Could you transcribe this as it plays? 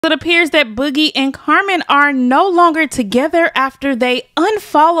It appears that Boogie and Carmen are no longer together after they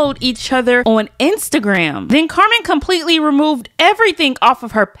unfollowed each other on Instagram. Then Carmen completely removed everything off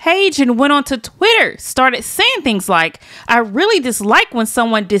of her page and went on to Twitter, started saying things like, "I really dislike when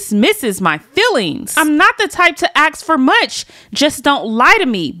someone dismisses my feelings. I'm not the type to ask for much. Just don't lie to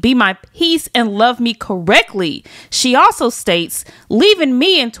me. Be my peace and love me correctly." She also states, "Leaving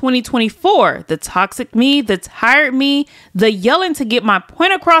me in 2024, the toxic me, the tired me, the yelling to get my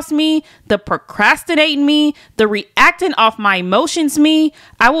point across me, the procrastinating me, the reacting off my emotions me.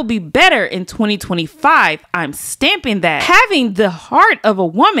 I will be better in 2025. I'm stamping that. Having the heart of a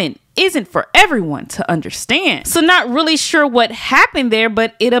woman isn't for everyone to understand." So not really sure what happened there,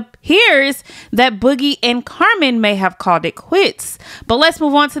 but it appears that Boogie and Carmen may have called it quits. But let's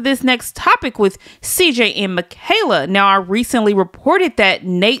move on to this next topic with CJ and Michaela. Now, I recently reported that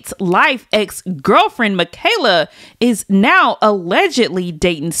Nate's life ex-girlfriend Michaela is now allegedly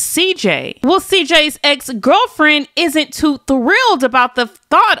dating CJ. Well, CJ's ex-girlfriend isn't too thrilled about the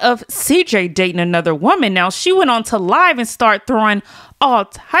thought of CJ dating another woman. Now, she went on to live and start throwing all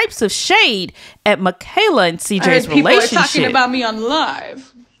types of shade at Michaela and CJ's relationship. People are talking about me on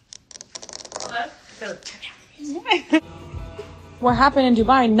live. What happened in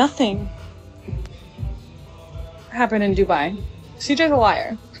Dubai? Nothing happened in Dubai. CJ's a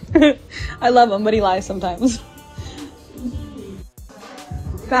liar. I love him, but he lies sometimes.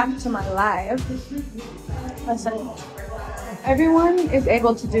 Back to my live. Listen, everyone is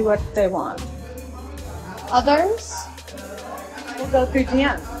able to do what they want. Others will go through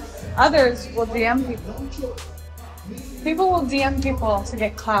DM. Others will DM people. People will DM people to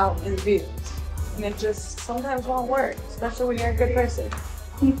get clout and views. And it just sometimes won't work, especially when you're a good person.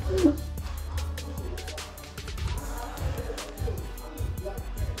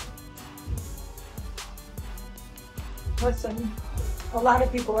 Listen, a lot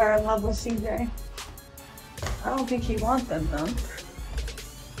of people are in love with CJ. I don't think he wants them though.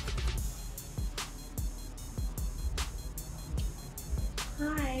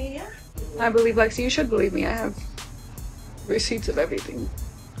 Hi. I believe Lexi, you should believe me. I have receipts of everything.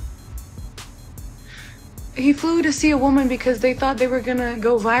 He flew to see a woman because they thought they were gonna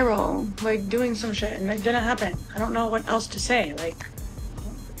go viral, like doing some shit, and it didn't happen. I don't know what else to say. Like, I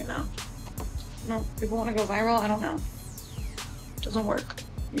don't freaking know. No, people want to go viral. I don't know. It doesn't work.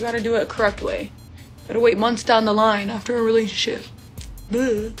 You gotta do it a correct way. You gotta wait months down the line after a relationship.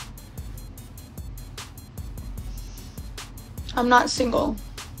 Bleh. I'm not single.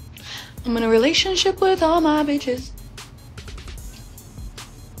 I'm in a relationship with all my bitches.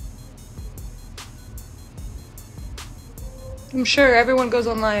 I'm sure everyone goes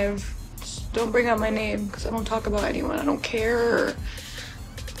on live. Just don't bring up my name because I don't talk about anyone. I don't care.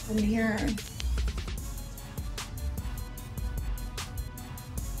 I'm here.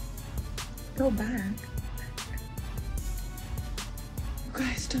 Go back. You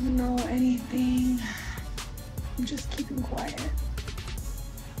guys don't know anything. I'm just keeping quiet.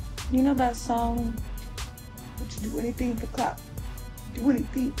 You know that song? Would you do anything for clout? Do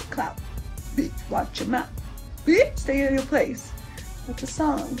anything for clout. Bitch, watch your mouth. Bitch, stay in your place. That's a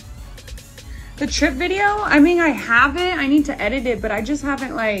song. The trip video, I mean, I have it. I need to edit it, but I just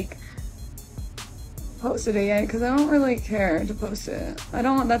haven't, like, posted it yet because I don't really care to post it.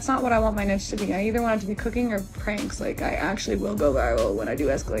 That's not what I want my niche to be. I either want it to be cooking or pranks. Like, I actually will go viral when I do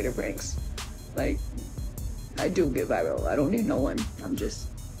escalator pranks. Like, I do get viral. I don't need no one. I'm just,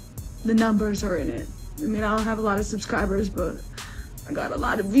 the numbers are in it. I mean, I don't have a lot of subscribers, but I got a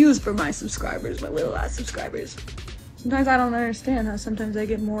lot of views for my subscribers, my little ass subscribers. Sometimes I don't understand how sometimes I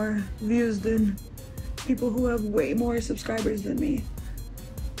get more views than people who have way more subscribers than me.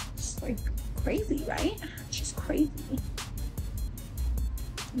 It's like crazy, right? It's just crazy.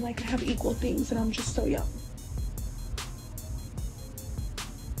 I'm like, I have equal things and I'm just so young.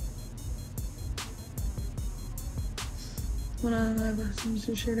 When I have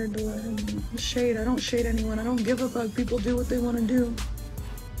some shade, I do it. Shade, I don't shade anyone. I don't give a fuck. People do what they want to do.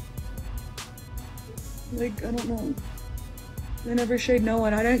 Like, I don't know. I never shade no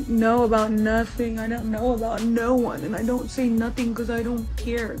one. I don't know about nothing. I don't know about no one. And I don't say nothing because I don't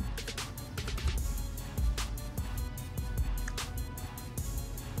care.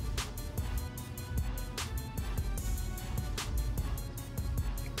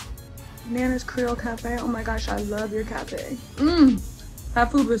 Nana's Creole Cafe. Oh my gosh, I love your cafe.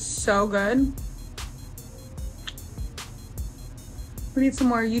 That food was so good. We need some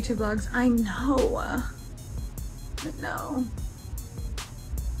more YouTube vlogs. I know. I know.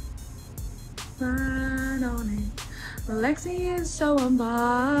 Burn on it. Lexi is so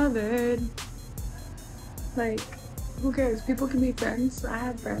unbothered. Like, Who cares? People can be friends. I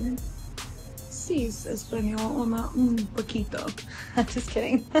have friends. Sí, es español un poquito. Just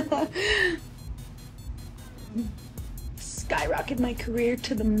kidding. Skyrocket my career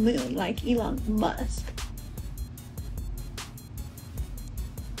to the moon like Elon Musk.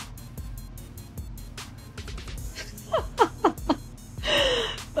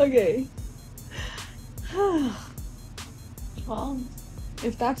 Okay. Well,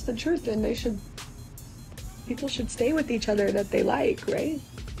 if that's the truth, then people should stay with each other that they like, right?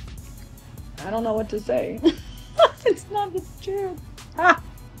 I don't know what to say. It's not the truth.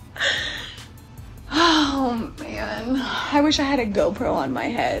 Oh man, I wish I had a GoPro on my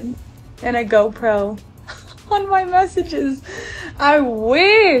head and a GoPro on my messages. I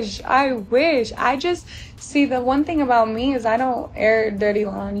wish. I just see, the one thing about me is I don't air dirty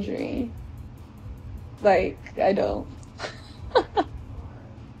laundry. Like, I don't.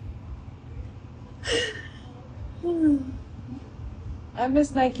 I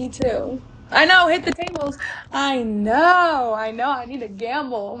miss Nike too. I know, hit the tables. I know. I need to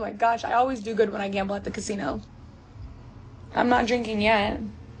gamble. Oh my gosh, I always do good when I gamble at the casino. I'm not drinking yet.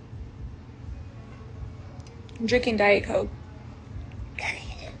 I'm drinking Diet Coke.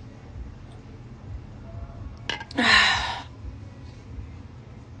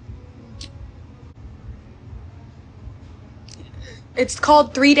 It's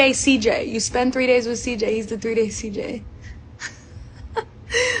called 3-Day CJ. You spend 3 days with CJ. He's the 3-Day CJ.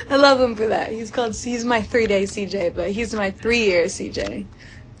 I love him for that. He's my 3-Day CJ, but he's my 3-year CJ.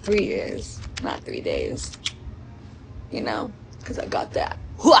 3 years, not 3 days. You know, because I got that.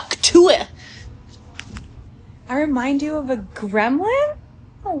 Hook to it. I remind you of a gremlin?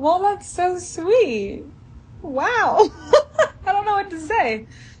 Oh, well, that's so sweet. Wow. I don't know what to say.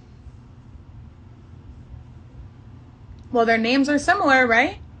 Well, their names are similar,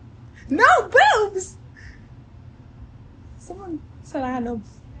 right? No boobs! Someone said I had no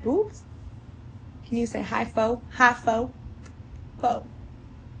boobs? Can you say hi, fo? Hi, fo? Fo.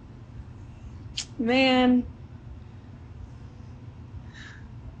 Man.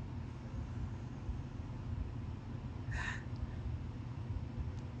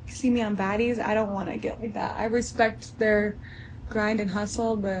 See me on baddies, I don't want to get like that. I respect their grind and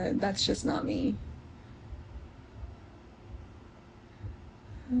hustle, but that's just not me.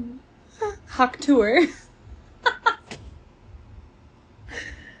 Hawk tour.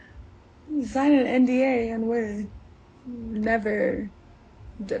 Sign an NDA and where? Never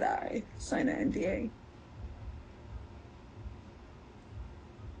did I sign an NDA.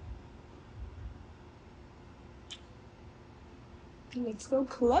 Let's go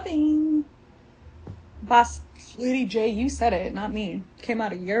clubbing. Boss Lady J, you said it, not me. Came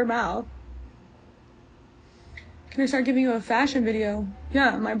out of your mouth. Can I start giving you a fashion video?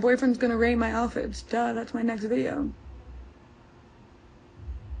 Yeah, my boyfriend's gonna rate my outfits. Duh, that's my next video.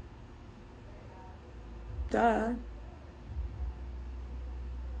 Duh.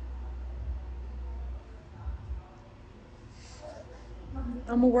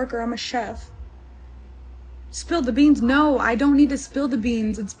 I'm a worker, I'm a chef. Spill the beans? No, I don't need to spill the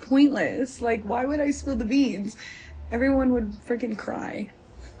beans. It's pointless. Like, why would I spill the beans? Everyone would freaking cry.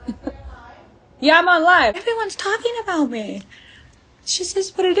 Yeah, I'm on live. Everyone's talking about me. It's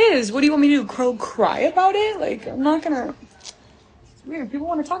just what it is. What do you want me to do? Cry about it? Like, I'm not gonna. It's weird. People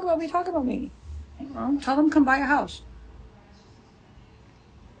want to talk about me. Talk about me. I don't know. Tell them come buy a house.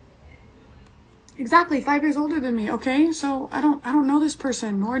 Exactly, 5 years older than me. Okay, so I don't know this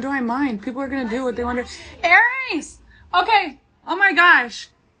person, nor do I mind. People are gonna do what they want to. Aries. Okay. Oh my gosh.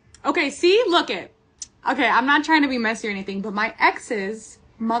 Okay. See, look it. Okay, I'm not trying to be messy or anything, but my ex's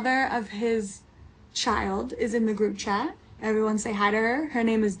mother of his child is in the group chat. Everyone say hi to her. Her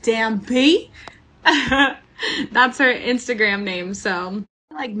name is Damn B. That's her Instagram name. So,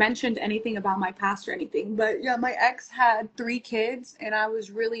 like, mentioned anything about my past or anything, but yeah, my ex had 3 kids, and I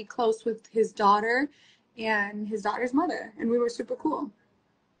was really close with his daughter and his daughter's mother, and we were super cool.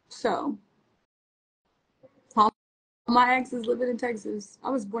 So, all my exes living in Texas. I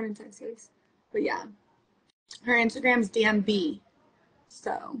was born in Texas, but yeah, her Instagram's Damn B.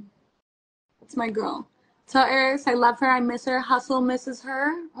 So, that's my girl. Tell Eris I love her. I miss her. Hustle misses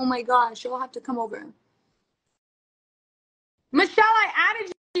her. Oh my gosh, you'll have to come over. Michelle, I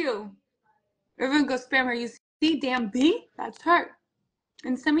added you. Everyone go spam her. You see Damn B? That's her.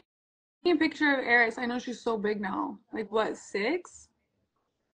 And send me a picture of Eris. I know she's so big now. Like, what, 6?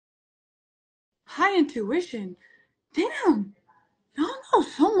 High intuition. Damn. Y'all know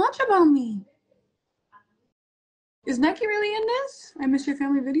so much about me. Is Nike really in this? I missed your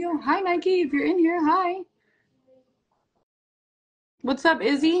family video. Hi, Nike. If you're in here, hi. What's up,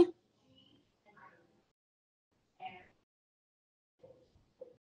 Izzy?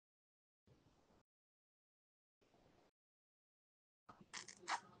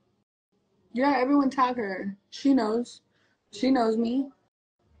 Yeah, everyone tag her. She knows. She knows me.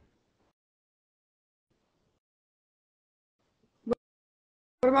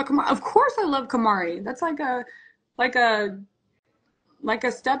 What about Kamari? Of course I love Kamari. That's like a like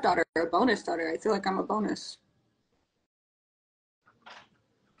a stepdaughter, a bonus daughter. I feel like I'm a bonus.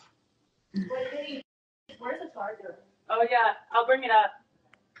 Where's the charger? Oh yeah, I'll bring it up.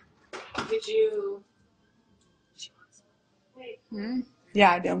 Did you? Hmm?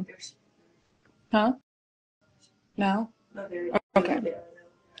 Yeah, I do. Huh? No? Okay.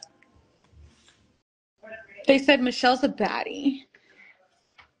 They said Michelle's a baddie.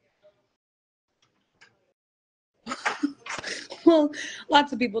 Well,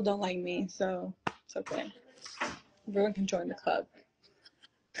 lots of people don't like me, so it's okay. Everyone can join the club.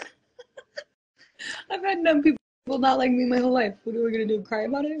 I've had dumb people not like me my whole life. What are we gonna do? Cry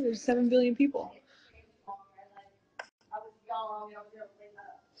about it? There's 7 billion people.